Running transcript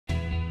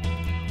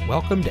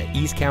Welcome to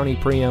East County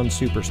Pre-Owned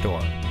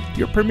Superstore,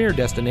 your premier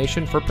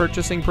destination for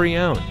purchasing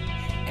pre-owned.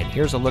 And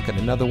here's a look at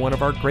another one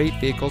of our great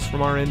vehicles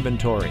from our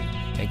inventory.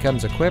 It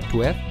comes equipped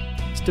with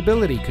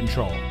stability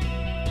control,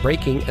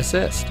 braking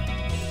assist,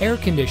 air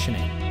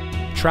conditioning,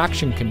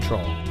 traction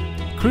control,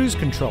 cruise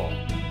control,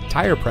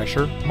 tire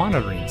pressure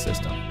monitoring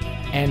system,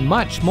 and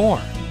much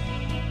more.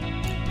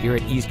 Here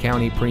at East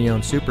County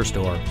Pre-Owned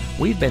Superstore,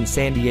 we've been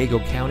San Diego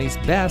County's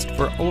best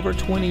for over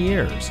 20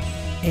 years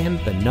and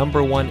the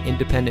 #1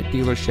 independent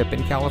dealership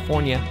in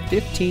California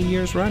 15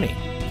 years running.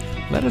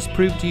 Let us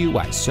prove to you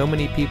why so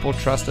many people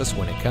trust us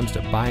when it comes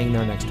to buying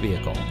their next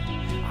vehicle.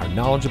 Our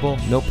knowledgeable,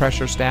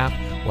 no-pressure staff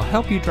will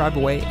help you drive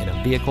away in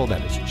a vehicle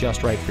that is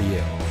just right for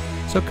you.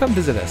 So come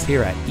visit us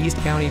here at East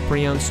County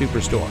Pre-Owned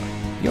Superstore.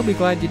 You'll be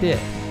glad you did.